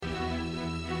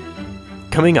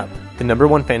Coming up, the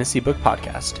 #1 fantasy book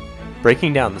podcast,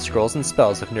 breaking down the scrolls and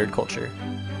spells of nerd culture.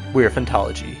 We're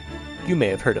Phantology. You may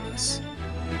have heard of us.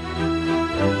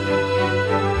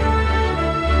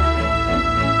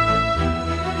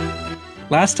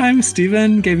 Last time,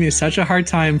 Steven gave me such a hard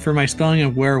time for my spelling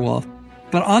of werewolf.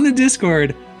 But on the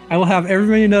Discord, I will have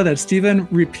everybody know that Steven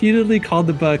repeatedly called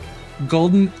the book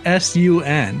Golden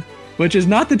S-U-N, which is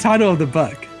not the title of the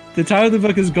book. The title of the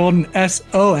book is Golden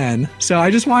S-O-N. So I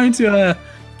just wanted to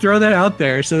throw that out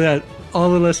there so that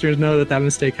all the listeners know that that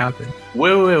mistake happened.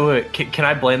 Wait. Can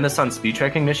I blame this on speech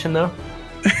recognition, though?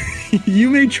 You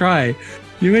may try.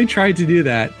 You may try to do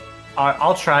that.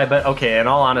 I'll try, but okay, in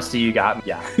all honesty, you got me.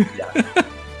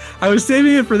 Yeah. I was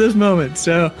saving it for this moment,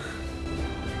 so...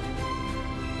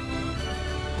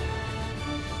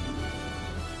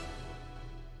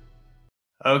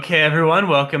 Okay, everyone,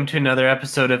 welcome to another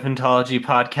episode of Phantology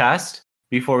Podcast.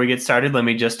 Before we get started, let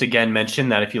me just again mention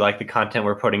that if you like the content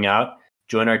we're putting out,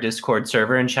 join our Discord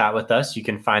server and chat with us. You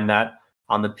can find that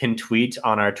on the pinned tweet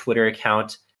on our Twitter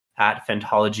account at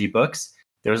Phantology Books.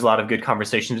 There was a lot of good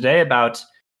conversation today about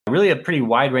really a pretty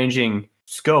wide-ranging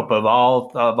scope of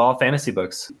all fantasy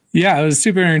books. Yeah, it was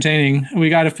super entertaining. We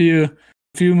got a few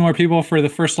more people for the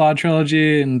First Law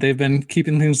trilogy, and they've been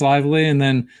keeping things lively. And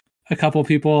then a couple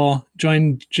people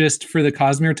joined just for the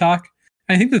Cosmere talk.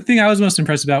 I think the thing I was most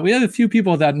impressed about, we had a few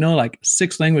people that know like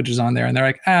 6 languages on there, and they're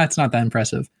like, it's not that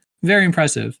impressive. Very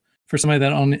impressive for somebody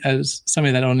that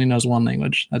only knows 1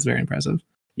 language. That's very impressive.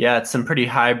 Yeah, it's some pretty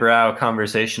highbrow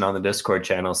conversation on the Discord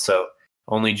channel, so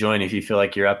only join if you feel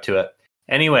like you're up to it.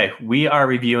 Anyway, we are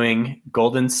reviewing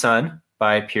Golden Sun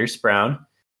by Pierce Brown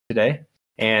today,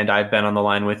 and I've Ben on the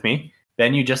line with me.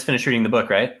 Ben, you just finished reading the book,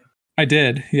 right? I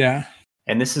did, yeah.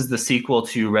 And this is the sequel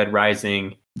to Red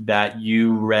Rising that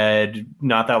you read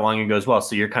not that long ago as well,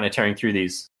 so you're kind of tearing through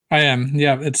these. I am,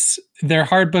 yeah. They're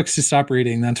hard books to stop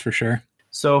reading, that's for sure.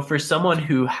 So for someone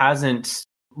who hasn't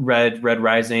read Red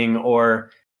Rising or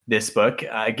this book,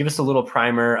 give us a little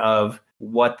primer of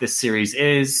what this series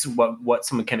is, what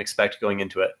someone can expect going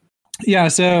into it. Yeah,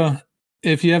 so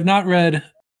if you have not read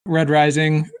Red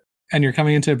Rising and you're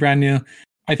coming into it brand new,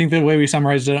 I think the way we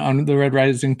summarized it on the Red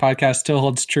Rising podcast still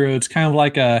holds true. It's kind of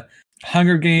like a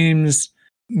Hunger Games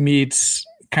meets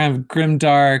kind of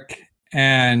grimdark,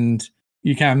 and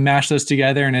you kind of mash those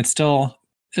together, and it still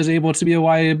is able to be a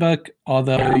YA book,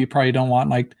 although you probably don't want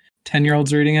like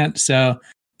 10-year-olds reading it. So,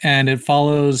 and it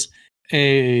follows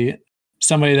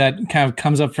somebody that kind of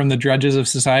comes up from the drudges of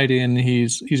society, and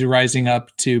he's rising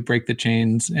up to break the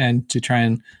chains and to try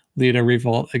and lead a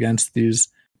revolt against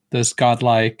this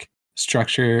godlike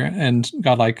structure and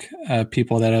godlike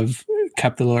people that have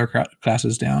kept the lower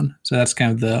classes down. So that's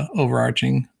kind of the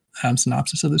overarching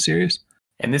synopsis of the series.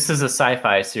 And this is a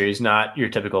sci-fi series, not your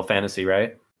typical fantasy,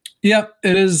 right? Yep,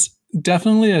 it is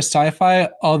definitely a sci-fi,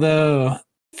 although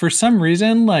for some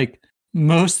reason, like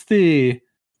most the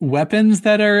weapons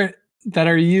that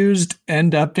are used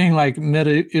end up being like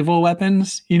medieval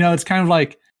weapons. You know, it's kind of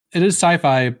like it is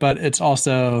sci-fi, but it's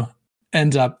also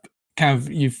ends up kind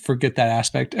of, you forget that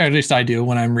aspect, or at least I do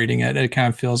when I'm reading it. It kind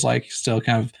of feels like still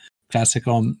kind of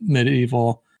classical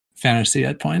medieval fantasy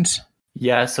at points.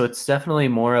 Yeah, so it's definitely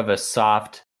more of a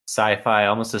soft sci-fi,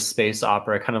 almost a space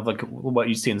opera, kind of like what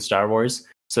you see in Star Wars.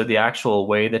 So the actual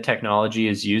way the technology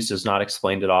is used is not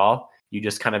explained at all. You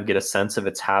just kind of get a sense of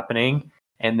it's happening.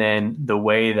 And then the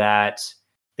way that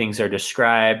things are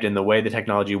described and the way the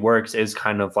technology works is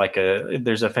kind of like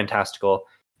there's a fantastical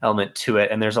element to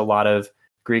it. And there's a lot of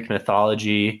Greek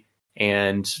mythology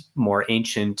and more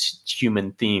ancient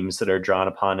human themes that are drawn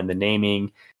upon in the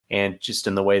naming and just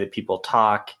in the way that people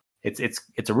talk. It's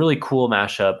a really cool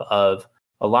mashup of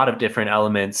a lot of different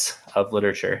elements of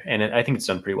literature, and I think it's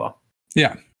done pretty well.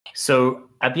 Yeah. So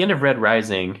at the end of Red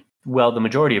Rising, well, the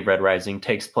majority of Red Rising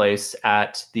takes place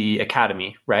at the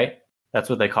Academy, right? That's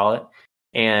what they call it.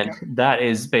 And that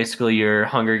is basically your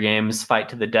Hunger Games fight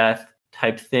to the death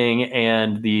type thing.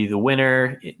 And the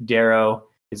winner, Darrow,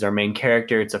 is our main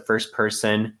character. It's a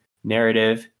first-person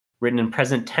narrative written in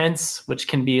present tense, which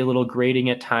can be a little grating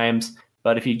at times.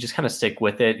 But if you just kind of stick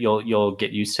with it, you'll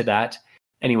get used to that.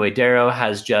 Anyway, Darrow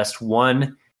has just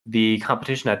won the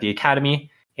competition at the Academy,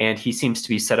 and he seems to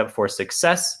be set up for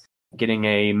success, getting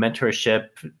a mentorship,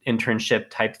 internship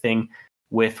type thing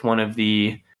with one of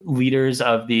the leaders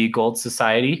of the Gold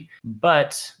Society.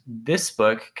 But this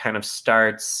book kind of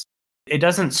it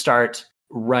doesn't start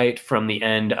right from the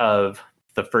end of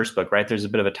the first book, right? There's a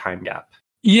bit of a time gap.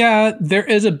 Yeah, there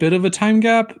is a bit of a time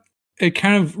gap. It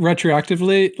kind of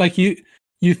retroactively, like you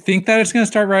think that it's going to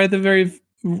start right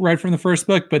from the first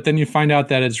book, but then you find out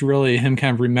that it's really him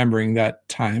kind of remembering that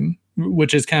time,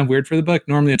 which is kind of weird for the book.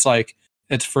 Normally it's like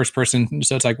it's first person,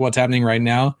 so it's like what's happening right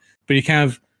now. But he kind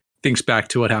of thinks back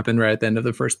to what happened right at the end of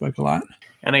the first book a lot.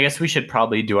 And I guess we should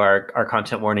probably do our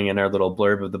content warning and our little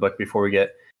blurb of the book before we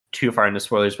get too far into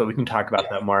spoilers, but we can talk about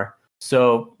that more.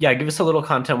 So yeah, give us a little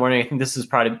content warning. I think this is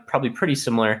probably pretty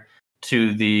similar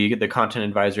to the content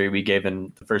advisory we gave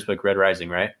in the first book, Red Rising,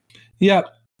 right? Yeah,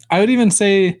 I would even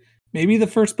say maybe the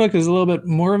first book is a little bit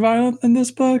more violent than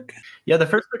this book. Yeah, the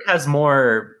first book has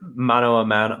more mono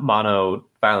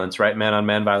violence, right?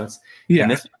 Man-on-man violence. Yeah.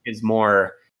 And this book is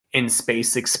more in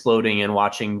space exploding and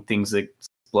watching things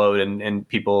explode and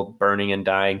people burning and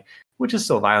dying, which is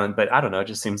still violent, but I don't know, it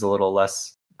just seems a little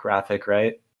less graphic,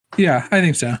 right? Yeah, I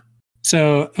think so.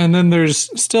 So, and then there's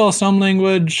still some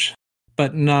language,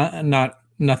 but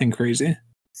nothing crazy.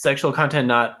 Sexual content,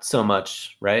 not so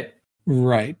much, right?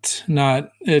 Right.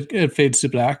 Not it fades to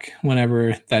black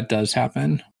whenever that does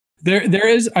happen. There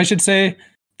is, I should say,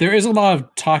 there is a lot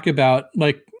of talk about,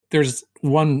 like, there's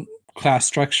one class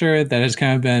structure that has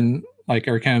kind of been like,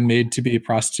 or kind of made to be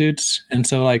prostitutes, and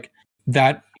so like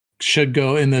that should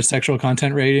go in the sexual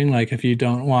content rating. Like, if you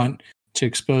don't want to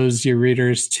expose your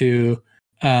readers to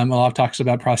a lot of talks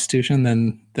about prostitution,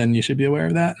 then you should be aware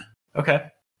of that. Okay,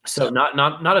 so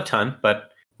not a ton,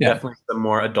 but definitely some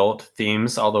more adult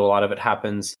themes, although a lot of it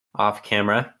happens off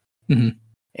camera. Mm-hmm.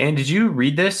 And did you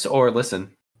read this or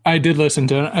listen? I did listen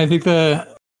to it. I think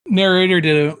the narrator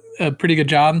did a pretty good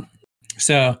job,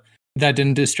 so that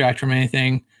didn't distract from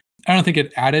anything. I don't think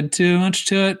it added too much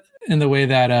to it in the way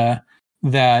that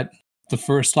that the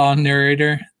first law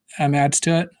narrator adds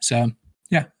to it. So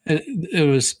yeah, it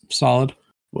was solid.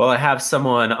 Well, I have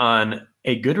someone on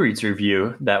a Goodreads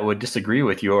review that would disagree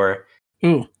with your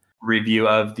review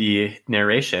of the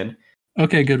narration.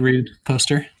 Okay, Goodreads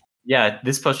poster. Yeah,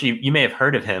 this poster, you may have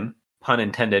heard of him, pun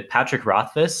intended, Patrick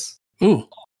Rothfuss. Ooh.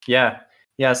 Yeah.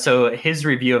 So his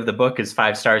review of the book is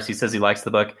 5 stars. He says he likes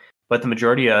the book, but the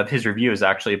majority of his review is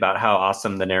actually about how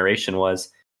awesome the narration was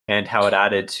and how it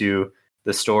added to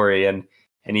the story. And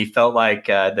he felt like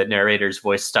the narrator's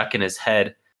voice stuck in his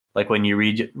head, like when you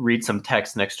read some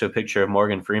text next to a picture of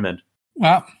Morgan Freeman.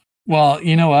 Wow. Well,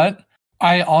 you know what?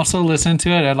 I also listened to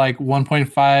it at like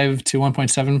 1.5 to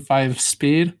 1.75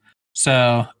 speed,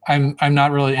 so I'm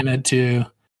not really in it to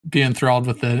be enthralled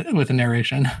with the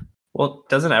narration. Well,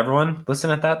 doesn't everyone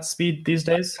listen at that speed these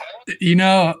days? You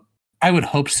know, I would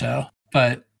hope so,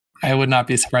 but I would not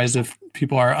be surprised if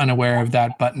people are unaware of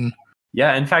that button.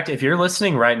 Yeah, in fact, if you're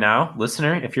listening right now,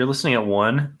 listener, if you're listening at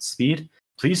 1 speed,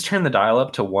 please turn the dial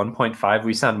up to 1.5.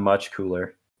 We sound much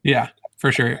cooler. Yeah,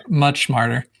 for sure. Much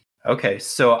smarter. Okay,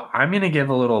 so I'm going to give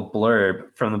a little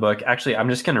blurb from the book. Actually, I'm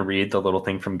just going to read the little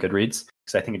thing from Goodreads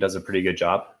because I think it does a pretty good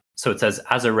job. So it says,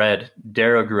 as a Red,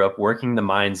 Darrow grew up working the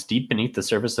mines deep beneath the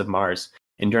surface of Mars,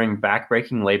 enduring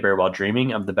backbreaking labor while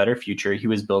dreaming of the better future he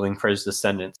was building for his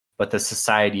descendants. But the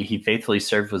society he faithfully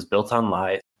served was built on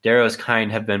lies. Darrow's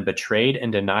kind have been betrayed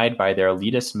and denied by their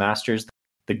elitist masters,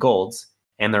 the Golds,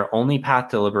 and their only path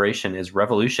to liberation is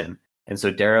revolution. And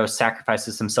so Darrow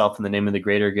sacrifices himself in the name of the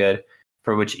greater good,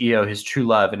 for which Io, his true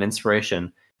love and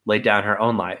inspiration, laid down her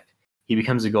own life. He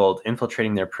becomes a Gold,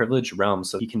 infiltrating their privileged realm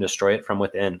so he can destroy it from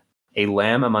within. A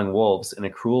lamb among wolves in a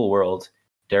cruel world,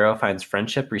 Darrow finds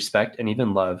friendship, respect, and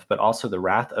even love, but also the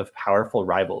wrath of powerful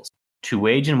rivals. To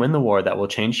wage and win the war that will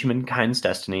change humankind's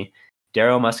destiny,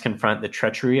 Darrow must confront the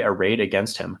treachery arrayed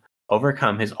against him,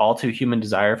 overcome his all-too-human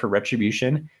desire for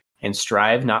retribution, and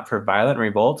strive not for violent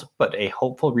revolt, but a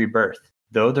hopeful rebirth.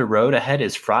 Though the road ahead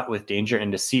is fraught with danger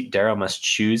and deceit, Darrow must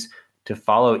choose to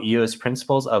follow Io's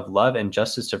principles of love and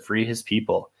justice to free his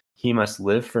people. He must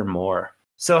live for more.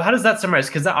 So how does that summarize?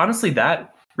 Because honestly,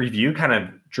 that review kind of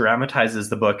dramatizes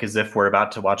the book as if we're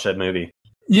about to watch a movie.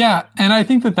 Yeah, and I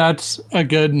think that that's a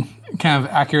good kind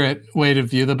of accurate way to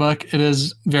view the book. It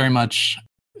is very much,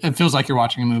 it feels like you're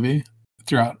watching a movie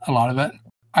throughout a lot of it.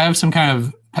 I have some kind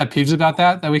of pet peeves about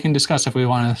that we can discuss if we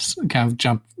want to kind of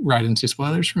jump right into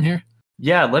spoilers from here.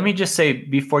 Yeah, let me just say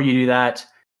before you do that,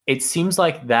 it seems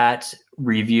like that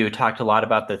review talked a lot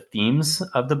about the themes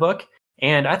of the book,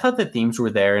 and I thought the themes were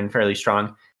there and fairly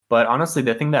strong. But honestly,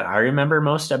 the thing that I remember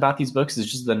most about these books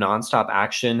is just the nonstop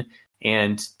action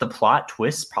and the plot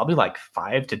twists probably like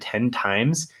 5 to 10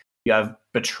 times. You have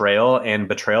betrayal and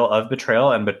betrayal of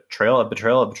betrayal and betrayal of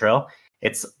betrayal of betrayal.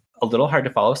 It's a little hard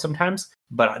to follow sometimes,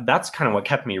 but that's kind of what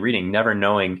kept me reading, never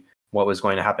knowing what was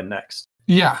going to happen next.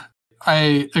 Yeah,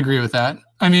 I agree with that.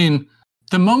 I mean,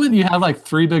 the moment you have like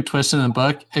 3 big twists in the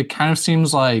book, it kind of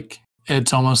seems like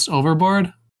it's almost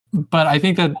overboard. But I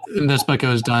think that in this book, it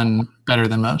was done better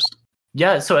than most.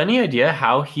 Yeah. So any idea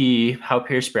how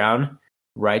Pierce Brown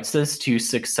writes this to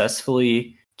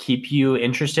successfully keep you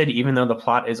interested, even though the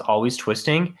plot is always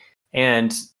twisting?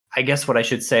 And I guess what I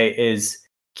should say is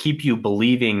keep you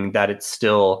believing that it's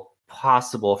still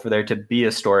possible for there to be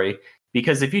a story.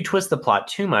 Because if you twist the plot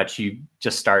too much, you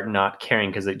just start not caring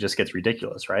because it just gets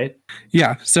ridiculous, right?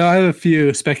 Yeah. So I have a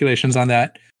few speculations on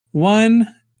that. One,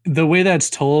 the way that's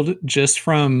told just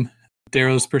from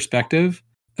Darrow's perspective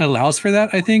allows for that,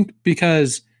 I think,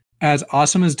 because as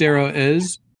awesome as Darrow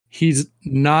is, he's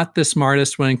not the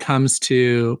smartest when it comes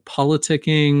to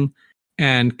politicking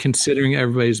and considering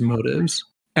everybody's motives.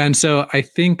 And so I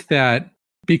think that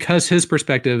because his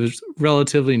perspective is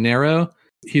relatively narrow,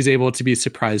 he's able to be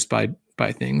surprised by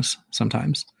things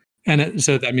sometimes. And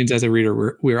so that means as a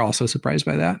reader, we're also surprised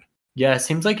by that. Yeah, it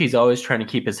seems like he's always trying to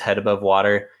keep his head above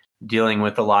water, dealing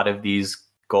with a lot of these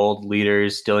gold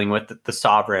leaders, dealing with the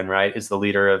sovereign, right, is the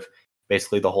leader of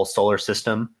basically the whole solar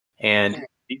system. And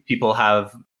these people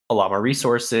have a lot more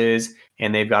resources,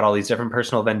 and they've got all these different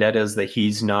personal vendettas that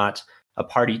he's not a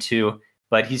party to,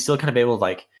 but he's still kind of able to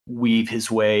like weave his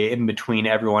way in between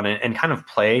everyone and kind of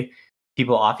play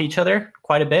people off each other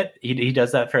quite a bit. He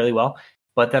does that fairly well.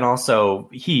 But then also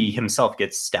he himself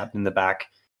gets stabbed in the back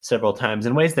several times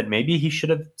in ways that maybe he should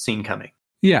have seen coming.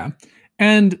 Yeah.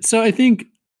 And so I think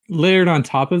layered on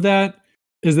top of that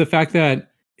is the fact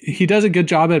that he does a good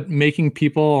job at making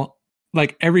people,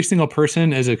 like every single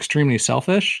person is extremely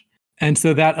selfish. And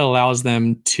so that allows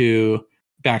them to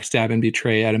backstab and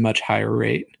betray at a much higher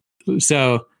rate.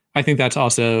 So I think that's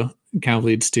also kind of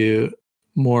leads to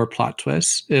more plot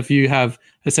twists. If you have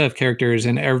a set of characters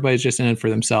and everybody's just in it for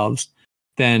themselves,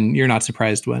 then you're not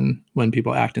surprised when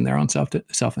people act in their own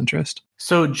self-interest.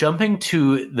 So jumping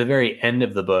to the very end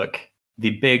of the book,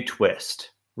 the big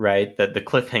twist, right? The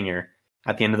cliffhanger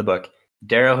at the end of the book.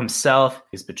 Darrow himself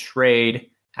is betrayed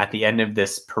at the end of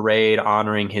this parade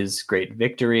honoring his great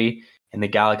victory in the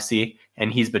galaxy,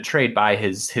 and he's betrayed by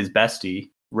his bestie,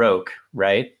 Roke,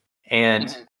 right?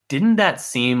 And didn't that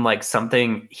seem like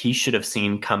something he should have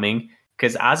seen coming?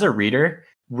 Because as a reader,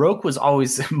 Roke was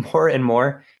always more and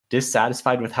more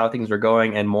dissatisfied with how things were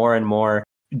going and more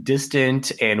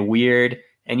distant and weird.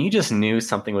 And you just knew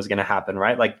something was going to happen,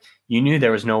 right? Like you knew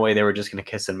there was no way they were just going to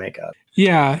kiss and make up.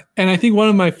 Yeah. And I think one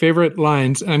of my favorite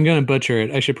lines, and I'm going to butcher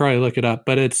it, I should probably look it up,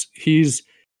 but he's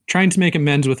trying to make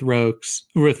amends with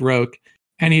Roke.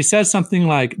 And he says something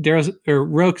like,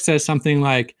 Roke says something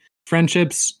like,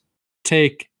 friendships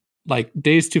take like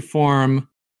days to form,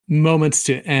 moments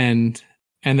to end,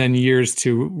 and then years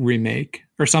to remake,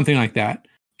 or something like that.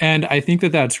 And I think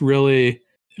that that's really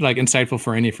like insightful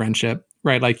for any friendship,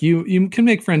 right? Like you can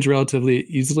make friends relatively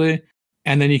easily,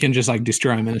 and then you can just like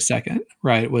destroy them in a second,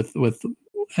 right? With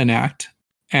an act.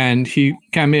 And he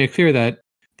kind of made it clear that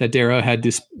Darrow had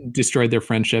destroyed their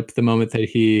friendship the moment that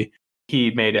he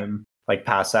made him like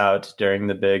pass out during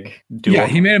the big duel. Yeah,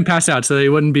 he made him pass out so that he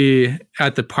wouldn't be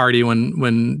at the party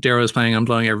when Darrow was planning on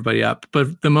blowing everybody up.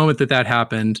 But the moment that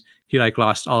happened, he like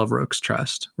lost all of Roke's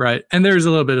trust, right? And there's a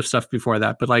little bit of stuff before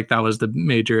that, but like that was the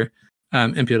major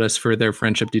impetus for their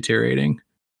friendship deteriorating.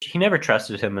 He never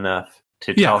trusted him enough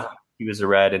to tell him he was a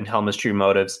Red and tell him his true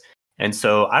motives. And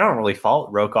so I don't really fault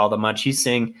Roke all that much. He's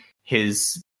seeing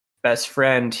his best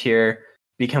friend here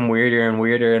become weirder and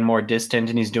weirder and more distant,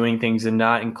 and he's doing things and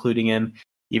not including him,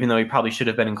 even though he probably should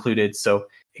have been included. So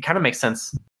it kind of makes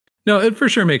sense. No, it for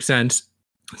sure makes sense.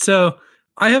 So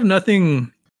I have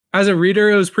nothing. As a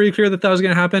reader, it was pretty clear that was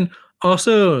going to happen.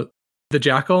 Also, the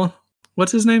Jackal,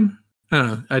 what's his name? I don't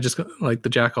know. I just like the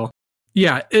Jackal.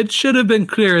 Yeah, it should have been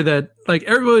clear that like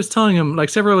everybody was telling him, like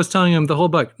Severo was telling him the whole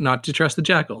book, not to trust the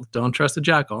Jackal. Don't trust the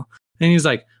Jackal. And he's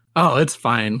like, oh, it's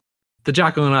fine. The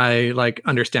Jackal and I like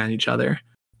understand each other.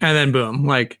 And then boom,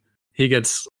 like he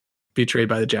gets betrayed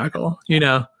by the Jackal. You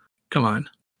know, come on.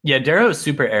 Yeah, Darrow is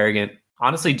super arrogant.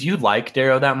 Honestly, do you like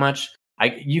Darrow that much?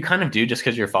 You kind of do just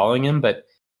because you're following him, but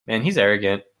man, he's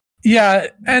arrogant. Yeah,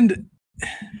 and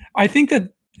I think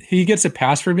that he gets a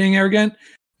pass for being arrogant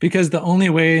because the only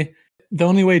way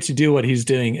to do what he's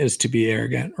doing is to be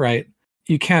arrogant, right?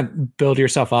 You can't build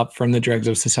yourself up from the dregs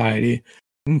of society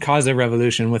and cause a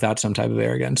revolution without some type of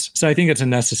arrogance. So I think it's a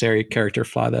necessary character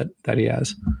flaw that he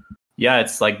has. Yeah,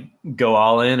 it's like go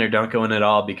all in or don't go in at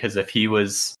all, because if he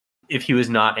was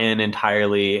not in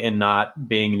entirely and not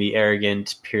being the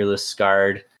arrogant, peerless,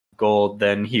 scarred Gold,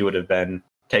 then he would have been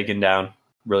taken down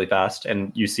really fast.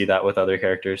 And you see that with other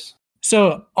characters.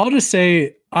 So I'll just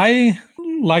say I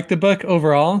like the book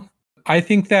overall. I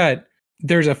think that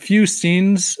there's a few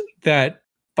scenes that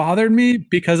bothered me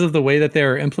because of the way that they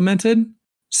were implemented.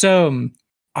 So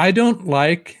I don't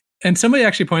like, and somebody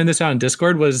actually pointed this out in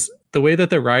Discord, was the way that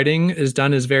the writing is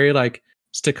done is very like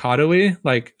staccato-y,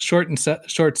 like short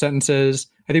sentences.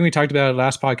 I think we talked about it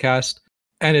last podcast,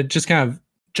 and it just kind of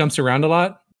jumps around a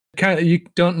lot. Kind of, you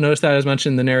don't notice that as much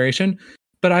in the narration,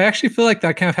 but I actually feel like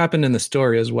that kind of happened in the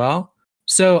story as well.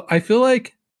 So I feel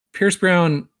like Pierce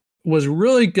Brown was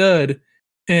really good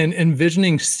in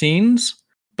envisioning scenes,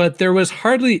 but there was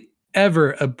hardly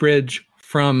ever a bridge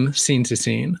from scene to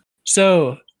scene.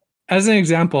 So as an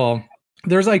example,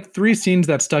 there's like 3 scenes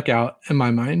that stuck out in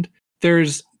my mind.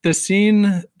 There's the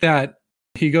scene that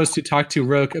he goes to talk to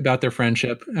Roke about their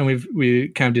friendship, and we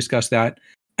kind of discussed that.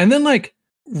 And then like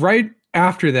right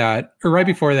after that, or right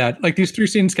before that, like these 3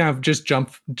 scenes kind of just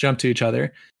jump to each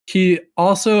other. He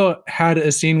also had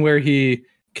a scene where he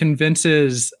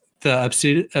convinces the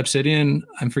Obsidian,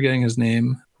 I'm forgetting his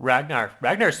name.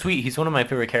 Ragnar's sweet. He's one of my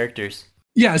favorite characters.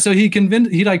 Yeah, so he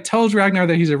like tells Ragnar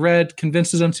that he's a red,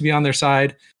 convinces him to be on their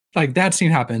side. Like that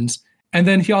scene happens. And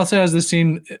then he also has the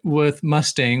scene with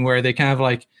Mustang where they kind of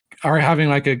like are having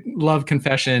like a love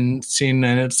confession scene,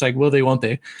 and it's like, will they, won't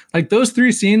they? Like those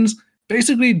 3 scenes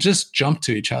basically just jump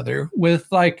to each other with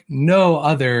like no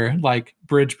other like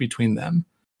bridge between them.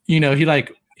 You know, he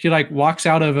walks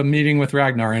out of a meeting with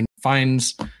Ragnar and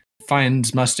finds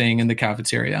Mustang in the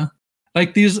cafeteria.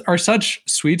 Like these are such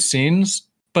sweet scenes,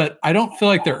 but I don't feel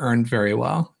like they're earned very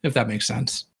well, if that makes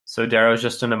sense. So Darrow's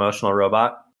just an emotional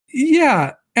robot?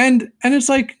 Yeah. And it's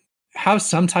like, have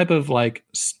some type of like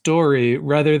story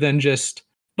rather than just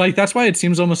like, that's why it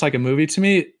seems almost like a movie to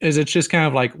me, is it's just kind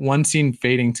of like one scene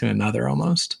fading to another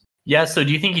almost. Yeah. So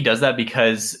do you think he does that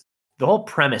because the whole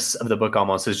premise of the book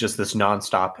almost is just this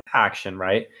nonstop action,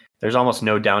 right? There's almost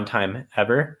no downtime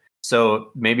ever.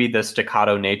 So maybe the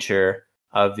staccato nature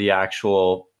of the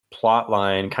actual plot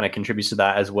line kind of contributes to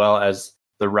that, as well as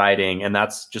the writing. And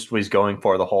that's just what he's going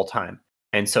for the whole time.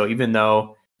 And so even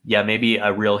though, yeah, maybe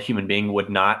a real human being would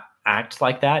not act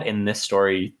like that, in this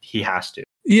story, he has to.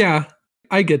 Yeah,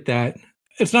 I get that.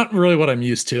 It's not really what I'm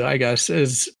used to, I guess,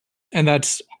 and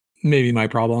that's maybe my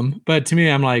problem. But to me,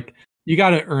 I'm like, you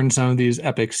got to earn some of these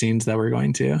epic scenes that we're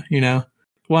going to, you know?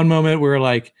 One moment we're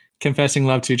like confessing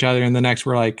love to each other, and the next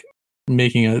we're like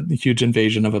making a huge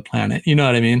invasion of a planet. You know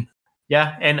what I mean?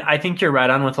 Yeah, and I think you're right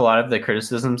on with a lot of the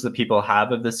criticisms that people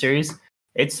have of the series.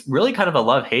 It's really kind of a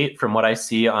love-hate from what I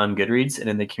see on Goodreads and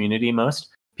in the community most.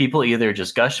 People either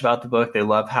just gush about the book, they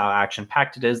love how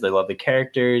action-packed it is, they love the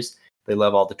characters, they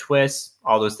love all the twists,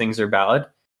 all those things are valid.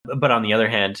 But on the other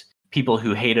hand, people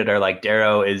who hate it are like,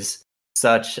 Darrow is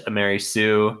such a Mary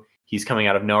Sue. He's coming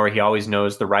out of nowhere. He always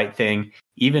knows the right thing.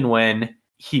 Even when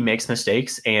he makes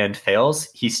mistakes and fails,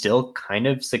 he still kind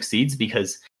of succeeds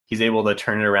because he's able to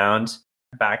turn it around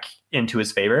back into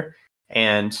his favor.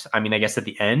 And I mean, I guess at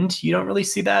the end, you don't really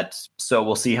see that. So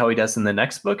we'll see how he does in the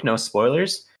next book. No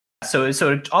spoilers. So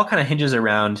it all kind of hinges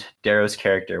around Darrow's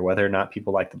character, whether or not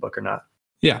people like the book or not.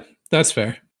 Yeah, that's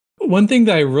fair. One thing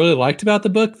that I really liked about the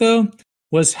book, though,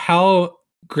 was how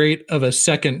great of a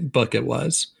second book it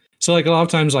was. So like a lot of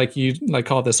times, like you like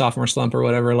call it the sophomore slump or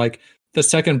whatever, like the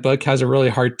second book has a really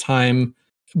hard time.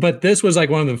 But this was like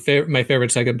one of the my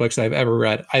favorite second books I've ever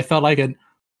read. I felt like it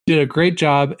did a great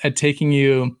job at taking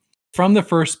you from the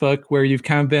first book, where you've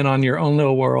kind of been on your own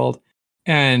little world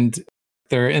and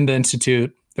they're in the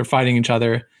Institute, they're fighting each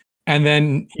other. And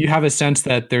then you have a sense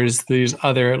that there's these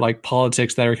other like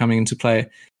politics that are coming into play.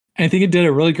 And I think it did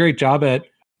a really great job at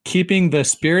keeping the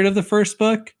spirit of the first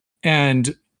book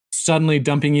and suddenly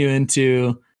dumping you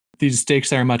into these stakes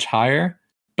that are much higher,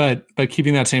 but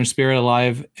keeping that same spirit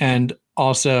alive, and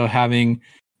also having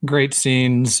great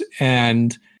scenes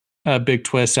and a big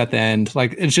twist at the end.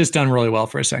 Like it's just done really well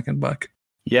for a second book.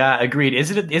 Yeah, agreed. Is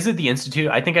it the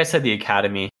Institute? I think I said the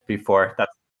Academy before.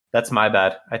 That's my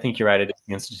bad. I think you're right. It is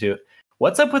the Institute.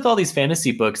 What's up with all these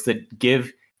fantasy books that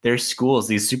give their schools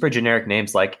these super generic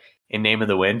names, like in Name of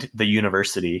the Wind, the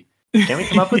University? Can't we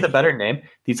come up with a better name?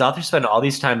 These authors spend all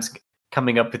these times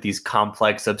coming up with these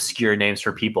complex, obscure names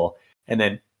for people. And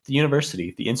then the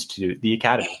University, the Institute, the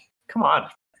Academy. Come on.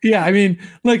 Yeah, I mean,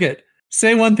 look at,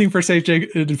 say one thing for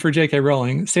J.K.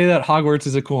 Rowling. Say that Hogwarts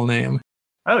is a cool name.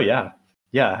 Oh, yeah.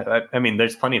 Yeah. I mean,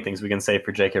 there's plenty of things we can say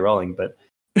for J.K. Rowling, but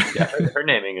yeah, her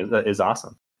naming is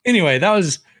awesome. Anyway, that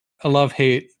was a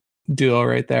love-hate duo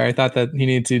right there. I thought that he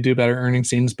needed to do better earning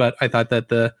scenes, but I thought that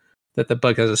the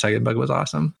book as a second book was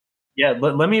awesome. Yeah,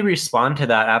 let me respond to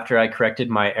that after I corrected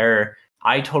my error.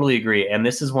 I totally agree. And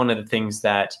this is one of the things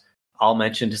that I'll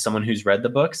mention to someone who's read the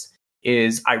books,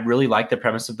 is I really like the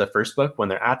premise of the first book when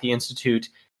they're at the Institute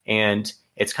and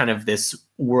it's kind of this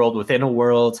world within a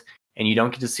world, and you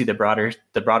don't get to see the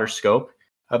broader scope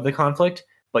of the conflict,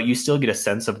 but you still get a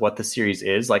sense of what the series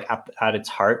is, like at its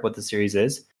heart, what the series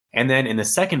is. And then in the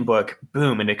second book,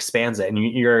 boom, it expands it, and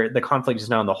the conflict is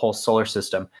now in the whole solar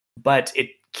system, but it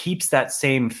keeps that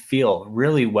same feel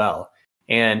really well.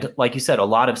 And like you said, a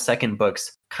lot of second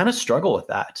books kind of struggle with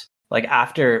that. Like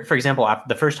after, for example, after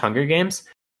the first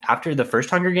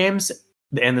Hunger Games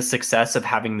and the success of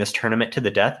having this tournament to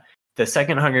the death, the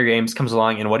second Hunger Games comes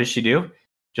along, and what does she do?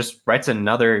 Just writes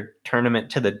another tournament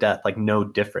to the death, like no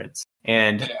difference.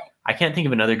 And I can't think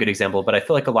of another good example, but I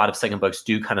feel like a lot of second books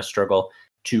do kind of struggle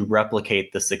to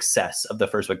replicate the success of the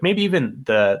first book. Maybe even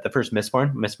the first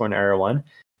Mistborn Era 1.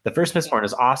 The first Mistborn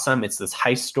is awesome. It's this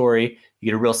heist story. You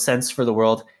get a real sense for the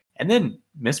world. And then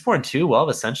Mistborn 2, Well of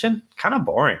Ascension, kind of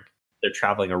boring. They're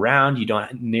traveling around. You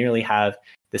don't nearly have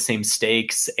the same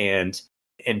stakes and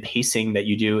pacing that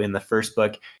you do in the first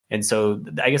book. And so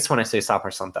I guess when I say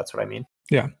sophomore slump, that's what I mean.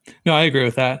 Yeah. No, I agree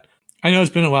with that. I know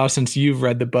it's been a while since you've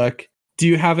read the book. Do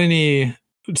you have any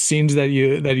scenes that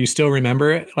you still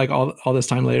remember, like all this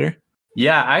time later?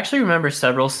 Yeah, I actually remember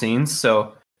several scenes.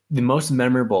 So the most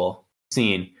memorable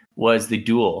scene was the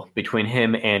duel between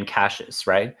him and Cassius,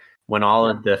 right? When all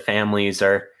of the families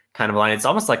are kind of aligned. It's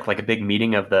almost like a big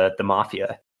meeting of the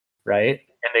mafia, right?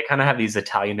 And they kind of have these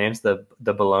Italian names, the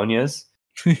Bolognas.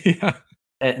 Yeah.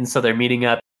 And so they're meeting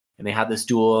up and they have this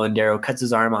duel, and Darrow cuts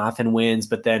his arm off and wins,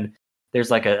 but then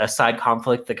there's like a side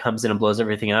conflict that comes in and blows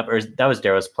everything up. Or that was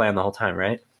Darrow's plan the whole time,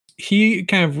 right? He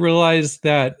kind of realized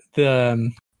that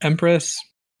the Empress,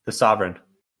 the Sovereign,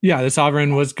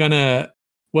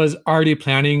 was already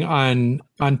planning on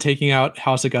taking out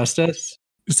House Augustus.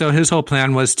 So his whole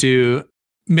plan was to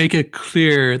make it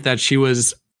clear that she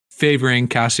was favoring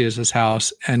Cassius's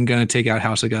house and going to take out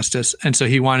House Augustus. And so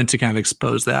he wanted to kind of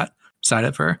expose that side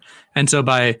of her. And so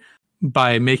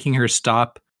by making her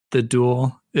stop the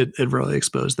duel, it really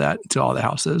exposed that to all the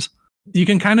houses. You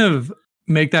can kind of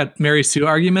make that Mary Sue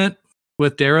argument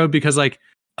with Darrow because like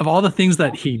of all the things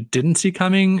that he didn't see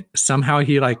coming, somehow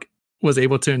he like was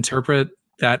able to interpret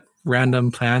that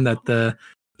random plan that the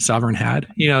Sovereign had.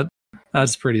 You know,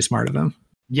 that's pretty smart of him.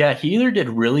 Yeah, he either did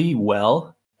really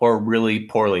well or really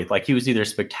poorly. Like he was either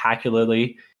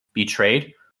spectacularly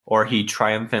betrayed or he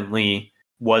triumphantly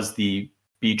was the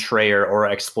betrayer or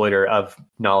exploiter of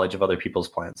knowledge of other people's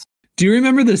plans. Do you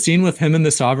remember the scene with him and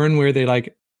the Sovereign where they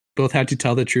like both had to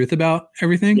tell the truth about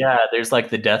everything? Yeah, there's like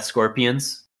the death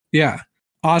scorpions. Yeah.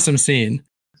 Awesome scene.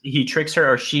 He tricks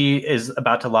her, or she is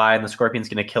about to lie and the scorpion's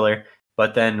going to kill her.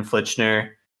 But then Flitchner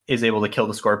is able to kill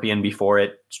the scorpion before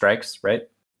it strikes, right?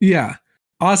 Yeah.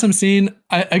 Awesome scene.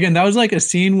 Again, that was like a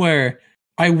scene where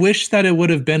I wish that it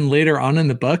would have been later on in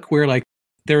the book where like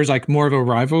there was like more of a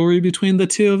rivalry between the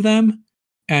two of them.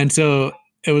 And so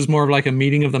it was more of like a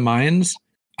meeting of the minds.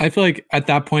 I feel like at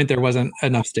that point there wasn't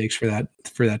enough stakes for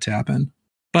that to happen.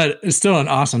 But it's still an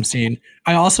awesome scene.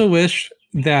 I also wish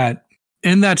that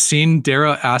in that scene,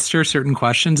 Darrow asked her certain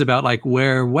questions about like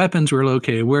where weapons were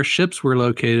located, where ships were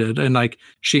located, and like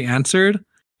she answered.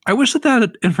 I wish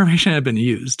that information had been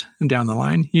used down the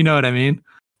line. You know what I mean?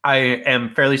 I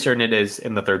am fairly certain it is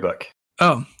in the third book.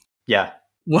 Oh. Yeah.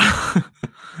 Well,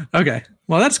 okay.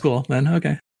 Well, that's cool then.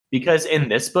 Okay. Because in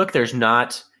this book, there's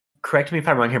not, correct me if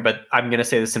I'm wrong here, but I'm going to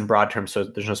say this in broad terms, so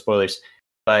there's no spoilers,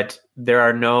 but there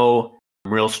are no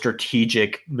real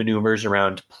strategic maneuvers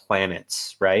around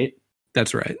planets, right?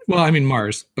 That's right. Well, I mean,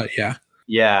 Mars, but yeah.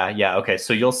 Yeah. Okay.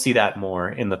 So you'll see that more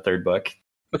in the third book.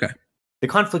 Okay. The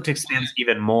conflict expands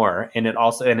even more, and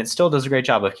it still does a great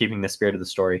job of keeping the spirit of the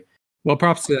story. Well,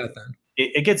 props to that then.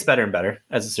 It gets better and better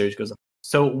as the series goes on.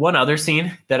 So one other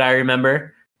scene that I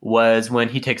remember was when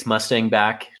he takes Mustang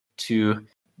back to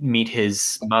meet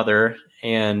his mother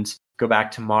and go back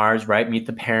to Mars, right? Meet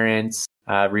the parents,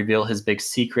 reveal his big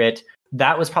secret.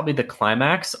 That was probably the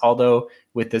climax, although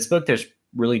with this book, there's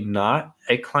really not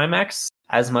a climax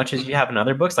as much as you have in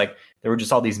other books. Like there were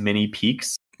just all these mini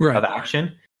peaks of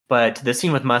action. But the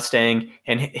scene with Mustang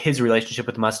and his relationship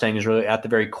with Mustang is really at the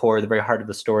very core, the very heart of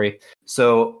the story.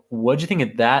 So what do you think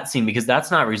of that scene? Because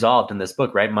that's not resolved in this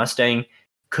book, right? Mustang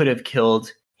could have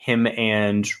killed him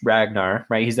and Ragnar,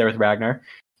 right? He's there with Ragnar.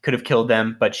 Could have killed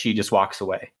them, but she just walks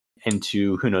away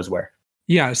into who knows where.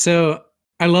 Yeah, so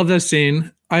I love that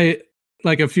scene. I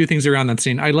like a few things around that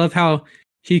scene. I love how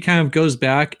he kind of goes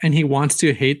back and he wants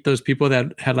to hate those people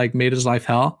that had like made his life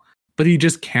hell, but he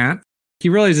just can't. He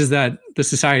realizes that the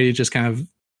society just kind of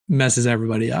messes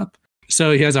everybody up.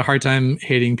 So he has a hard time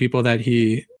hating people that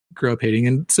he grew up hating.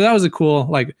 And so that was a cool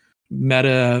like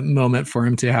meta moment for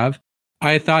him to have.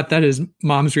 I thought that his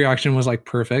mom's reaction was like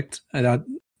perfect. I thought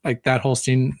like that whole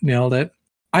scene nailed it.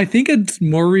 I think it's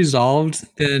more resolved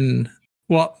than,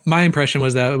 well, my impression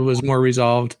was that it was more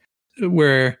resolved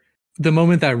where the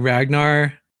moment that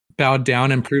Ragnar bowed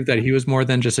down and proved that he was more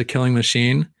than just a killing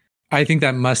machine, I think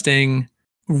that Mustang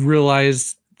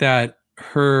realized that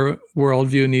her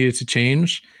worldview needed to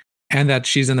change. and that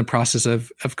she's in the process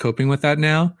of coping with that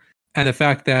now. And the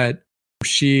fact that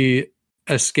she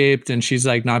escaped and she's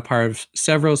like not part of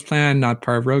Sevro's plan, not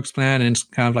part of Rogue's plan, and it's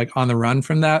kind of like on the run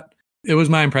from that. It was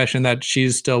my impression that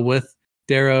she's still with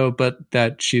Darrow, but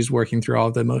that she's working through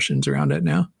all the emotions around it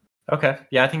now. Okay.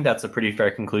 Yeah, I think that's a pretty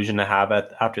fair conclusion to have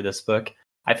after this book.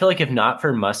 I feel like if not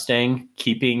for Mustang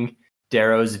keeping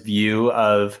Darrow's view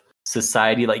of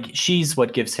society, like she's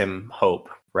what gives him hope,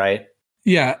 right?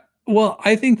 Yeah. Well,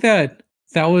 I think that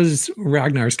was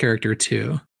Ragnar's character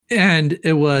too. And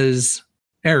it was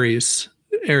Ares,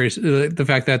 the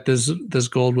fact that this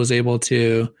gold was able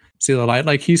to see the light.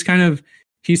 Like he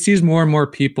sees more and more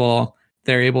people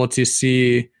that are able to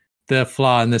see the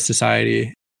flaw in this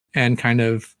society and kind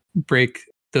of break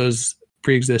those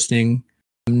pre-existing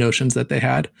notions that they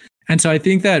had. And so I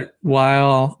think that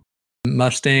while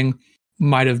Mustang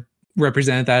might have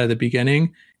represented that at the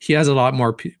beginning, he has a lot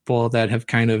more people that have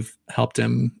kind of helped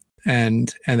him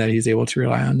and that he's able to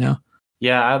rely on now.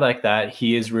 Yeah, I like that.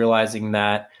 He is realizing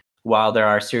that while there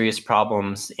are serious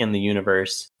problems in the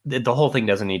universe, the whole thing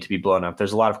doesn't need to be blown up.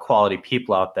 There's a lot of quality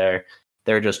people out there.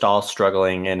 They're just all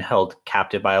struggling and held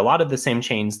captive by a lot of the same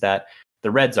chains that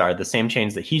the Reds are. The same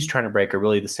chains that he's trying to break are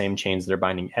really the same chains that are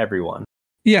binding everyone.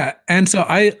 Yeah, and so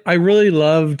I really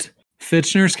loved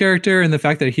Fitchner's character and the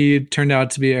fact that he turned out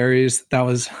to be Ares. That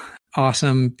was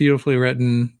awesome, beautifully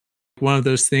written. One of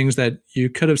those things that you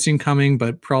could have seen coming,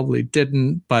 but probably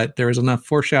didn't. But there was enough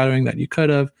foreshadowing that you could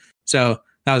have. So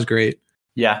that was great.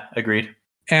 Yeah, agreed.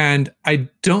 And I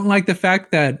don't like the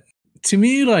fact that, to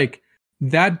me, like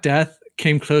that death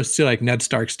came close to like Ned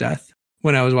Stark's death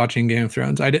when I was watching Game of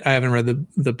Thrones. I haven't read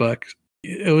the book.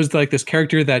 It was like this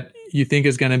character that you think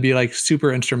is going to be like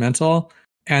super instrumental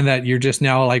and that you're just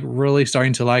now like really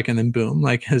starting to like, and then boom,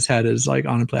 like his head is like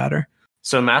on a platter.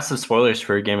 So massive spoilers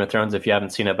for Game of Thrones if you haven't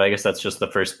seen it, but I guess that's just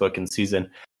the first book and season.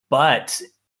 But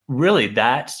really,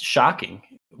 that's shocking.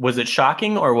 Was it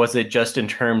shocking, or was it just in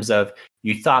terms of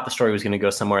you thought the story was going to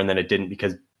go somewhere and then it didn't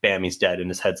because bam, he's dead and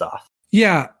his head's off?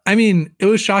 Yeah, I mean, it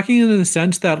was shocking in the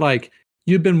sense that like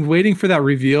you'd been waiting for that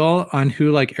reveal on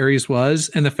who like Ares was,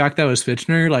 and the fact that it was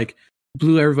Fitchner like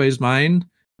blew everybody's mind,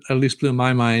 at least blew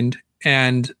my mind.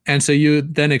 And so you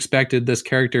then expected this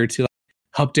character to like,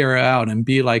 help Darrow out and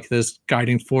be like this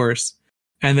guiding force.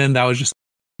 And then that was just,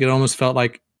 it almost felt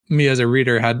like me as a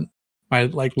reader had my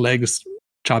like legs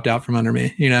chopped out from under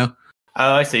me, you know?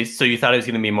 Oh, I see. So you thought it was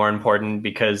going to be more important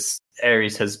because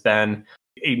Ares has been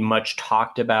a much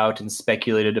talked about and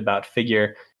speculated about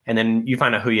figure. And then you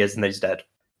find out who he is and that he's dead.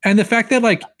 And the fact that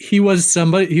like he was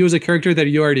a character that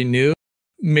you already knew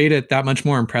made it that much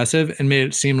more impressive and made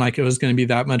it seem like it was going to be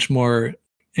that much more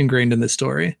ingrained in the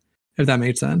story, if that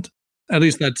made sense. At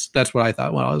least that's what I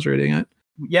thought while I was reading it.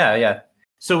 Yeah.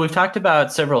 So we've talked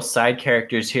about several side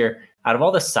characters here. Out of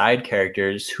all the side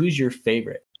characters, who's your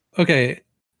favorite? Okay,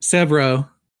 Sevro,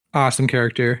 awesome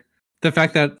character. The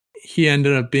fact that he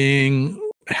ended up being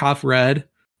half red,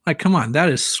 like, come on, that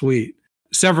is sweet.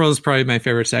 Sevro is probably my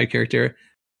favorite side character.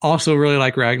 Also really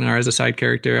like Ragnar as a side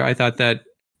character. I thought that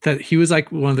he was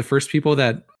like one of the first people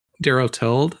that Darrow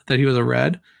told that he was a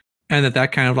red, and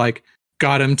that kind of like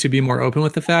got him to be more open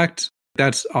with the fact.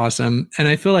 That's awesome. And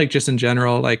I feel like just in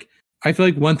general, like I feel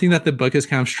like one thing that the book has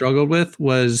kind of struggled with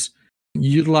was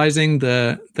utilizing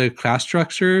the class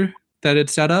structure that it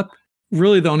set up.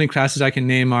 Really the only classes I can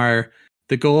name are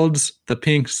the golds, the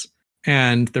pinks,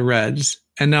 and the reds.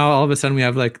 And now all of a sudden we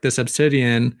have like this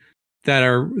obsidian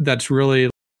that's really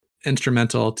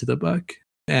instrumental to the book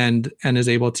and is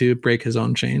able to break his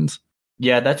own chains.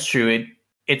 Yeah, that's true.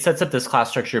 It sets up this class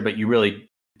structure, but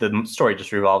the story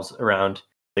just revolves around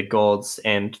the golds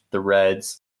and the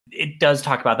reds. It does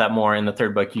talk about that more in the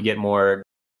third book. You get more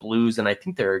blues, and I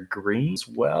think there are greens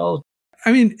as well.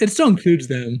 I mean, it still includes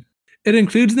them. It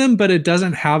includes them, but it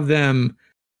doesn't have them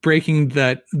breaking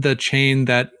the chain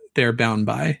that they're bound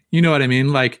by. You know what I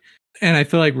mean? Like, and I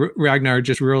feel like Ragnar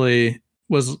just really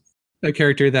was a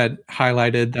character that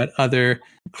highlighted that other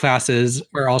classes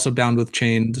are also bound with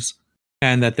chains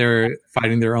and that they're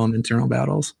fighting their own internal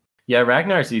battles. Yeah,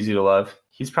 Ragnar's easy to love.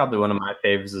 He's probably one of my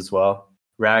faves as well.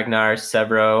 Ragnar,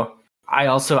 Sevro.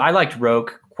 I liked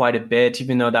Rogue quite a bit,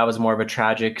 even though that was more of a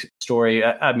tragic story.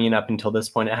 I mean, up until this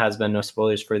point, it has been. No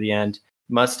spoilers for the end.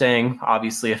 Mustang,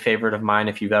 obviously a favorite of mine.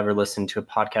 If you've ever listened to a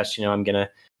podcast, you know I'm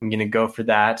gonna go for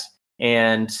that.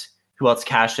 And who else?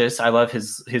 Cassius. I love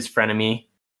his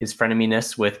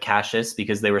freneminess with Cassius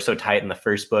because they were so tight in the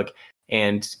first book,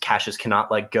 and Cassius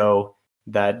cannot let go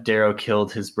that Darrow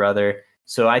killed his brother.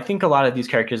 So I think a lot of these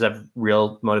characters have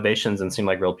real motivations and seem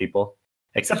like real people,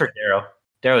 except for Darrow.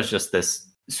 Darrow's just this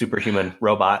superhuman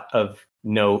robot of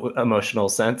no emotional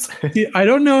sense. Yeah, I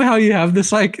don't know how you have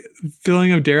this like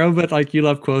feeling of Darrow, but like you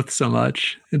love Quoth so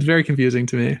much. It's very confusing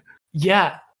to me.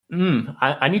 Yeah.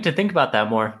 I need to think about that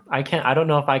more. I don't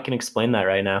know if I can explain that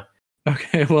right now.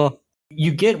 Okay, well,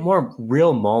 You get more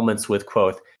real moments with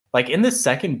Quoth. Like in the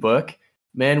second book,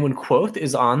 man, when Quoth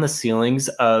is on the ceilings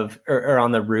of or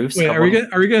on the roofs. wait, are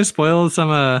we gonna spoil some?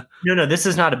 No, this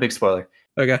is not a big spoiler.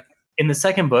 Okay, In the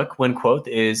second book, when Quoth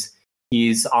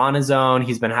he's on his own,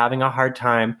 he's been having a hard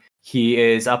time. He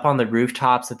is up on the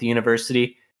rooftops at the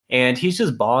university, and he's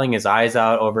just bawling his eyes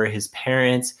out over his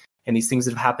parents and these things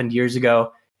that have happened years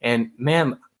ago. And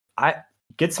man, I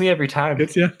gets me every time.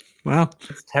 good, yeah. Wow.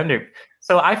 It's tender.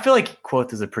 So I feel like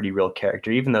Quoth is a pretty real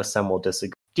character, even though some will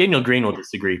disagree. Daniel Green will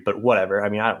disagree, but whatever. I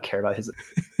mean, I don't care about his.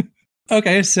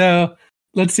 Okay, so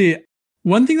let's see.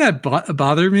 One thing that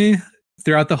bothered me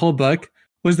throughout the whole book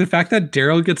was the fact that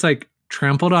Darrow gets like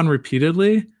trampled on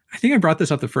repeatedly. I think I brought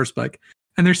this up the first book,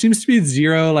 and there seems to be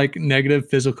zero like negative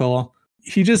physical.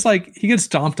 He just like he gets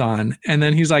stomped on, and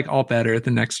then he's like all better at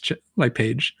the next like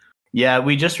page. Yeah,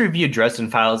 we just reviewed Dresden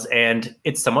Files, and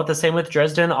it's somewhat the same with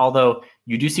Dresden, although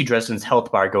you do see Dresden's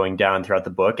health bar going down throughout the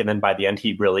book, and then by the end,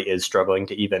 he really is struggling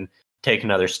to even take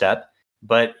another step.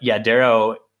 But yeah,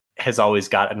 Darrow has always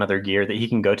got another gear that he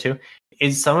can go to.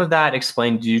 Is some of that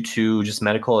explained due to just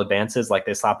medical advances, like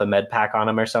they slap a med pack on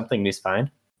him or something, and he's fine?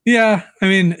 Yeah, I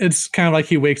mean, it's kind of like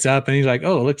he wakes up and he's like,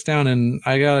 "Oh, looks down and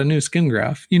I got a new skin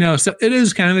graft." You know, so it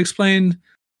is kind of explained,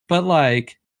 but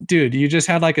like, dude, you just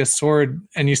had like a sword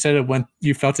and you said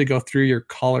you felt it go through your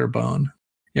collarbone.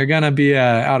 You're gonna be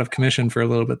out of commission for a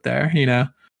little bit there, you know.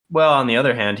 Well, on the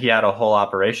other hand, he had a whole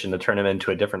operation to turn him into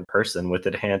a different person with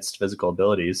enhanced physical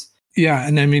abilities. Yeah,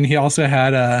 and I mean, he also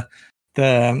had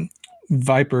the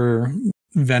Viper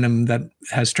venom that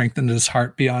has strengthened his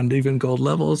heart beyond even gold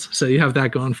levels. So you have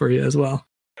that going for you as well.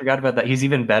 Forgot about that. He's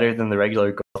even better than the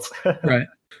regular gold. Right.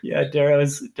 Yeah,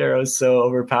 Darrow's so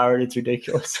overpowered. It's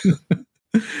ridiculous.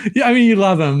 Yeah, I mean, you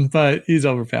love him, but he's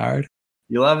overpowered.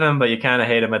 You love him, but you kind of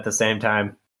hate him at the same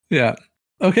time. Yeah.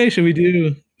 Okay, should we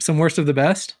do some worst of the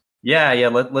best? Yeah,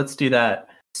 let's do that.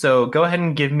 So go ahead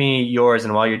and give me yours,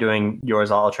 and while you're doing yours,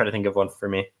 I'll try to think of one for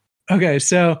me. Okay,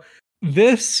 so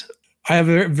this I have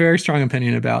a very strong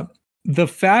opinion about. The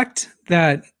fact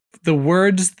that the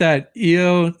words that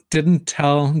Io didn't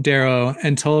tell Darrow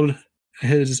and told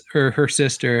his or her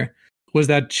sister was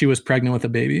that she was pregnant with a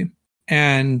baby.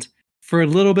 And for a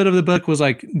little bit of the book was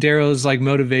like Darrow's like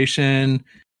motivation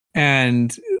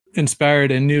and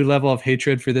inspired a new level of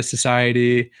hatred for this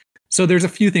society. So there's a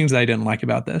few things that I didn't like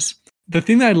about this. The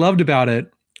thing that I loved about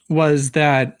it was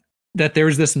that there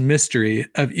was this mystery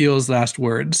of Io's last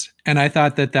words. And I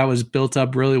thought that was built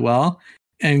up really well.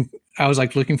 And I was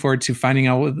like looking forward to finding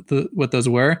out what those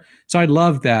were. So I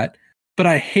loved that. But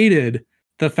I hated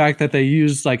the fact that they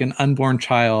used like an unborn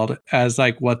child as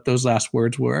like what those last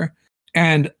words were.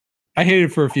 And I hated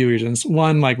it for a few reasons.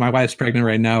 One, like my wife's pregnant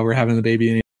right now. We're having the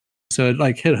baby. So it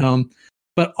like hit home.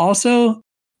 But also,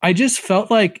 I just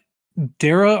felt like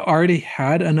Darrow already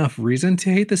had enough reason to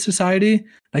hate the society.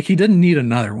 Like he didn't need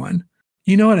another one.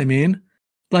 You know what I mean?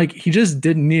 Like he just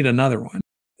didn't need another one.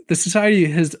 The society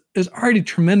is already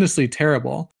tremendously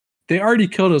terrible. They already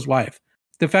killed his wife.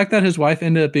 The fact that his wife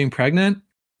ended up being pregnant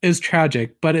is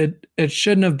tragic, but it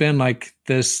shouldn't have been like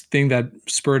this thing that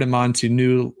spurred him on to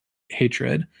new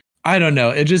hatred. I don't know.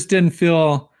 It just didn't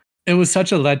feel, it was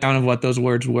such a letdown of what those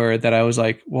words were that I was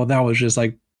like, well, that was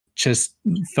just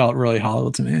felt really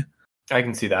hollow to me. I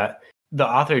can see that. The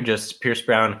author, Pierce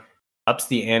Brown, ups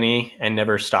the ante and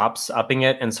never stops upping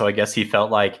it. And so I guess he felt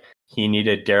like he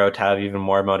needed Darrow to have even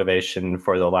more motivation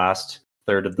for the last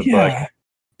third of the book.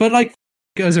 But like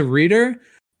as a reader,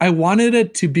 I wanted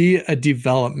it to be a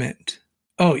development.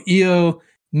 Oh, Io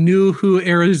knew who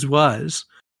Ares was,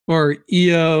 or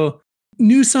Io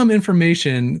knew some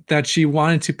information that she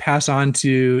wanted to pass on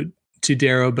to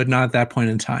Darrow, but not at that point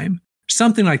in time.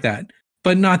 Something like that.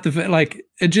 But not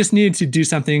it just needed to do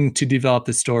something to develop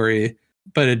the story,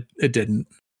 but it didn't.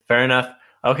 Fair enough.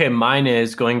 Okay, mine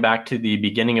is going back to the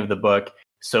beginning of the book.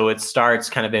 So it starts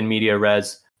kind of in media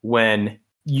res when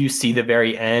you see the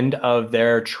very end of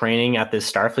their training at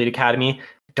this Starfleet Academy.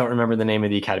 I don't remember the name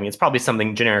of the academy. It's probably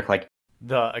something generic like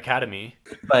the Academy.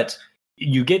 But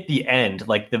you get the end,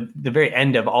 like the very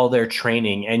end of all their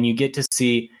training, and you get to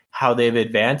see how they've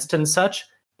advanced and such.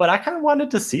 But I kind of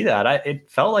wanted to see that. It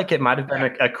felt like it might have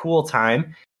been a cool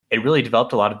time. It really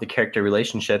developed a lot of the character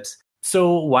relationships.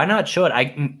 So why not show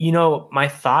it? My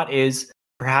thought is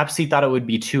perhaps he thought it would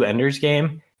be too Ender's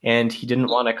Game, and he didn't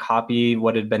want to copy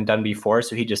what had been done before.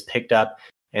 So he just picked up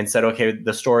and said, okay,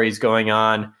 the story's going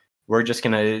on. we're just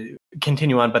going to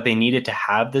continue on, but they needed to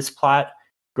have this plot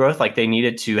growth. Like they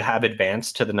needed to have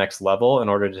advanced to the next level in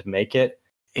order to make it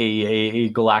a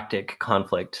galactic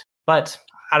conflict. But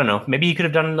I don't know, maybe he could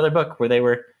have done another book where they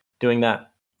were doing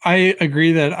that. I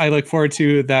agree that I look forward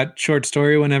to that short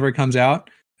story whenever it comes out.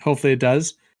 Hopefully it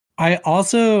does. I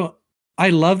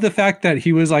love the fact that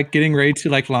he was like getting ready to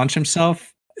like launch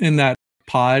himself in that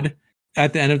pod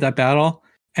at the end of that battle,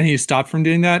 and he stopped from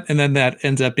doing that, and then that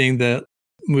ends up being the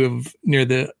move near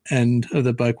the end of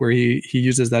the book where he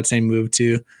uses that same move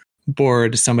to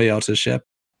board somebody else's ship.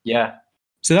 Yeah.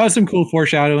 So that was some cool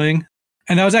foreshadowing.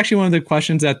 And that was actually one of the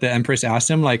questions that the Empress asked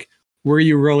him, like, were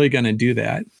you really going to do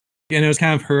that? And it was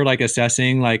kind of her like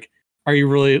assessing, like, are you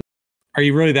really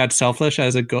that selfless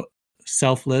as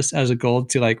a goal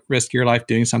to like risk your life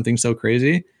doing something so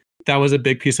crazy? That was a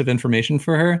big piece of information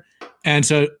for her. And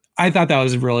so I thought that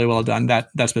was really well done, that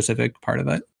specific part of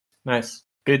it. Nice.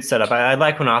 Good setup. I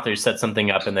like when authors set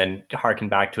something up and then harken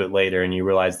back to it later and you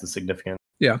realize the significance.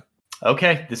 Yeah.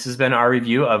 Okay, this has been our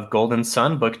review of Golden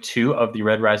Sun, Book 2 of the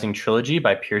Red Rising trilogy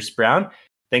by Pierce Brown.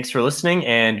 Thanks for listening,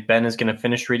 and Ben is going to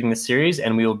finish reading the series,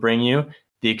 and we will bring you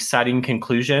the exciting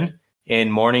conclusion in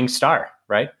Morning Star,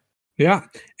 right? Yeah,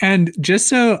 and just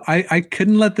so I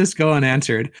couldn't let this go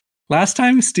unanswered. Last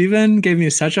time, Steven gave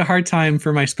me such a hard time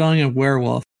for my spelling of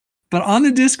werewolf, but on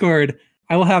the Discord,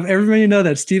 I will have everybody know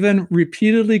that Steven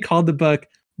repeatedly called the book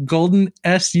Golden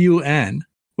S-U-N,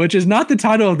 which is not the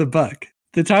title of the book.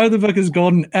 The title of the book is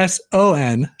Golden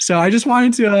S-O-N. So I just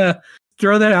wanted to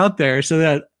throw that out there so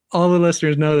that all the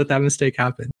listeners know that mistake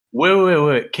happened.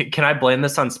 Wait. Can I blame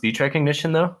this on speech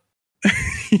recognition, though?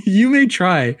 You may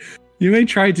try. You may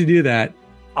try to do that.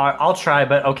 I'll try,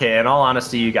 but okay, in all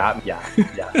honesty, you got me.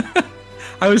 Yeah.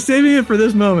 I was saving it for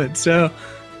this moment, so,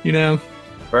 you know.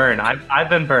 Burn. I've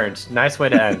been burned. Nice way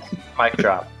to end. Mic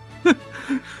drop.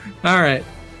 All right.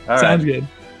 Sounds good.